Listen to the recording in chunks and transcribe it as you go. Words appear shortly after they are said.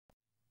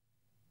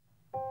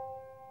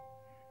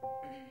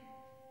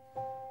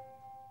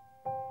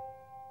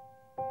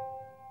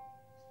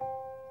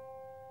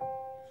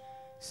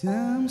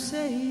Some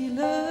say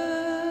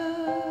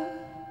love,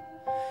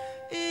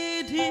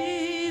 it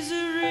is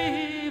a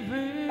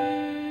river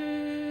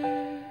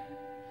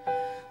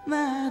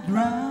that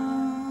drowns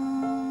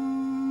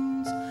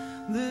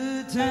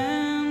the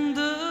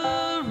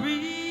tender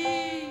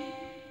reed.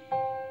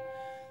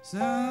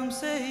 Some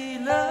say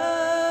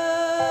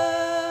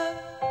love,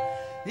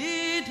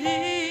 it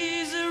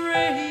is a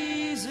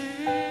razor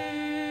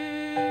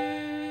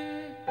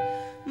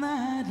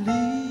that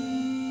leads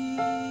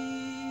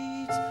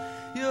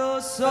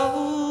your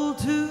soul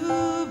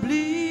to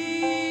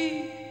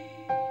bleed.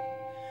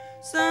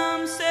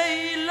 Some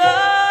say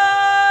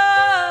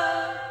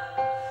love,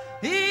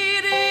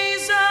 it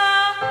is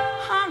a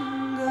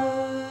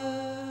hunger,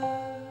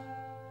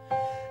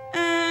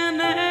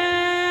 an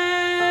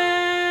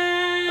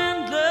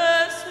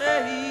endless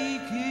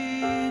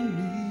aching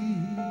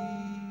need.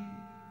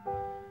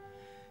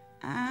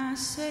 I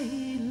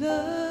say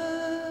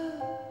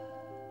love,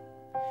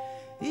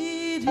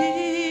 it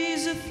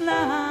is a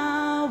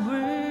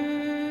flower,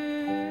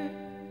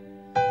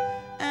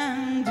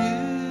 and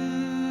you,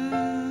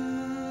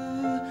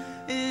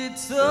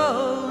 it's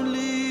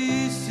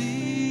only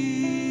seed.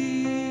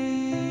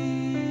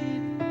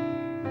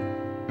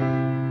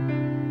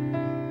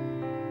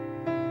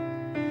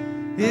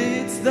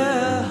 It's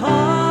the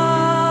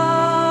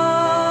heart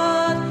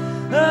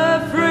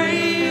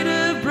afraid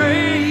of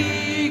breaking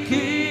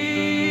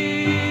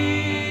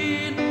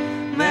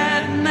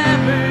that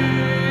never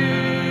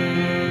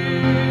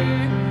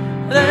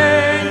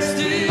learns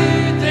to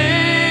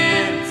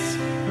dance.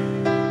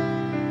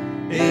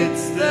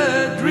 It's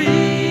the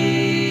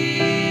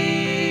dream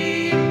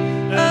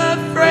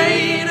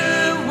afraid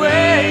of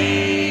waking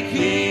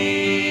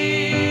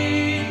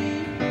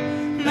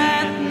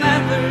that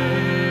never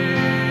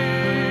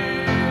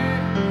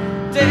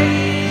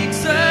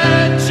takes a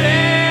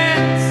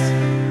chance.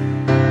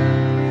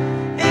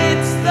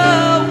 It's the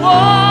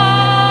one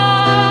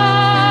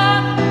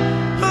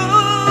who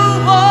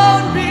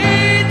won't be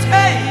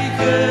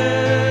taken,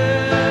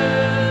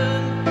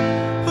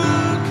 who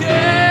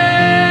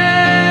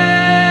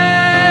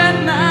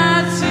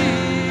cannot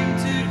seem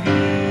to give,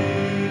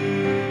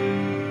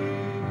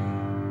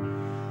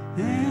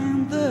 and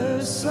the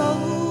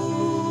soul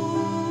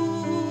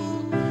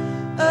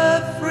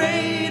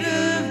afraid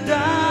of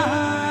dying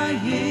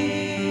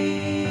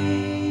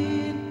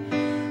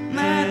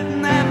that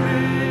never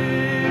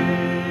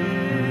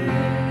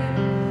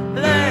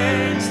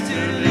learns to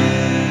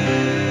live.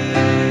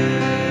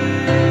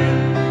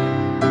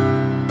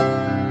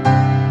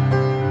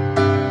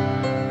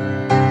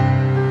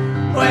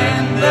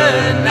 When the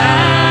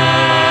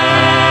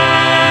night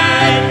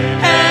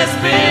has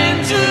been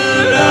too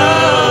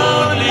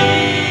lonely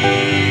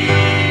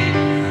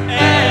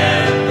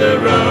and the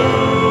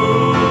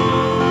road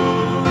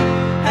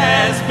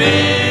has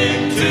been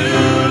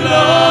too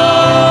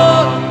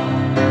long,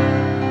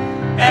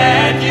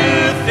 and you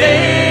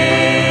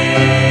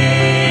think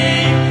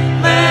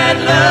that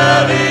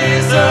love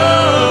is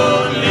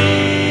only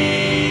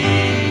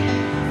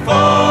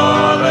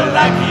for the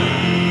lucky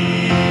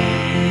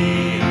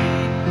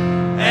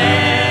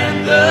and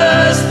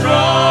the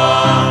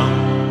strong.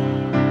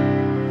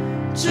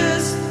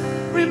 Just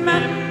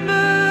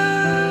remember,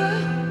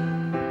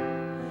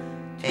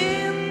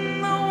 in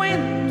the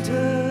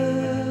winter,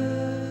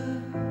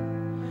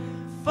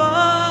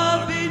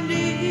 far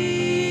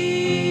beneath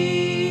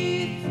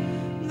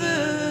the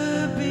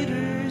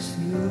bitter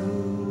snow,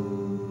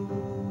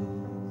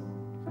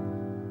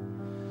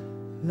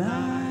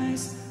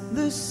 lies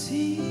the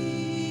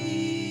seed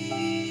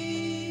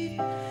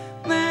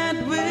that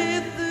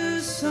with the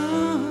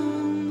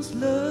sun's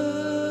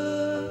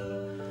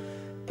love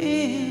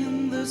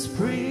in the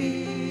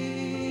spring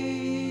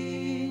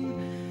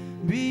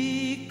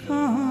becomes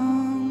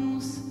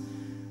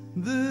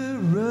the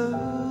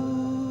rose.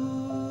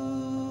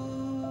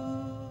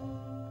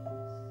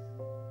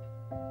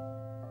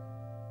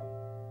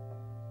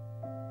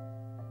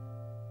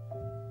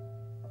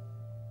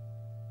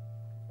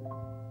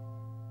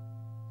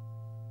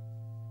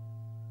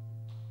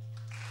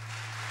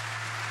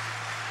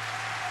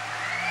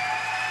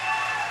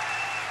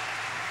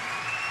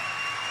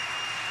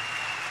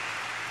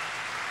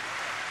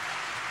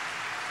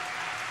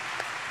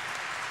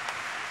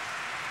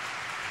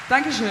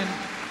 Dankeschön.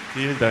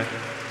 Vielen Dank.